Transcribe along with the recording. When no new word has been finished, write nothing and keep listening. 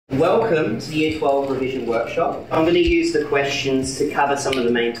Welcome to the Year 12 revision workshop. I'm going to use the questions to cover some of the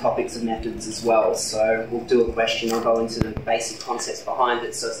main topics of methods as well. So we'll do a question, I'll go into the basic concepts behind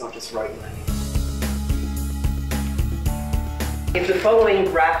it so it's not just rote learning. If the following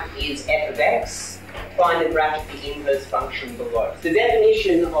graph is f of x, find the graph of the inverse function below. The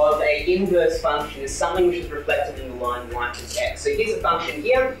definition of an inverse function is something which is reflected in the line y equals x. So here's a function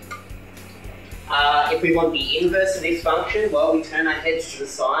here. If we want the inverse of this function, well, we turn our heads to the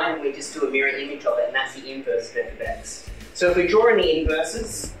side and we just do a mirror image of it, and that's the inverse of f of x. So if we draw in the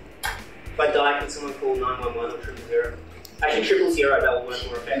inverses, if I die, can someone call 911 or 000? Actually, 000, that will work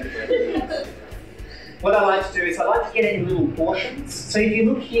more effectively. What I like to do is I like to get it in little portions. So if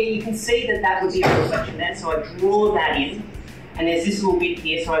you look here, you can see that that would be a reflection there. So I draw that in, and there's this little bit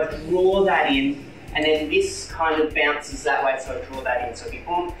here, so I draw that in, and then this kind of bounces that way, so I draw that in. So it'll be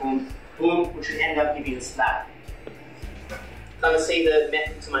boom, boom, boom, which would end up giving us that. Kind of see the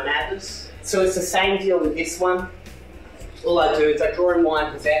method to my madness. So it's the same deal with this one. All I do is I draw in y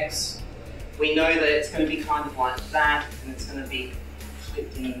equals x. We know that it's going to be kind of like that, and it's going to be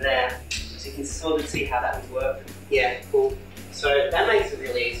flipped in there. So you can sort of see how that would work. Yeah, cool. So that makes it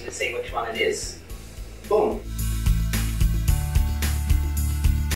really easy to see which one it is. Boom.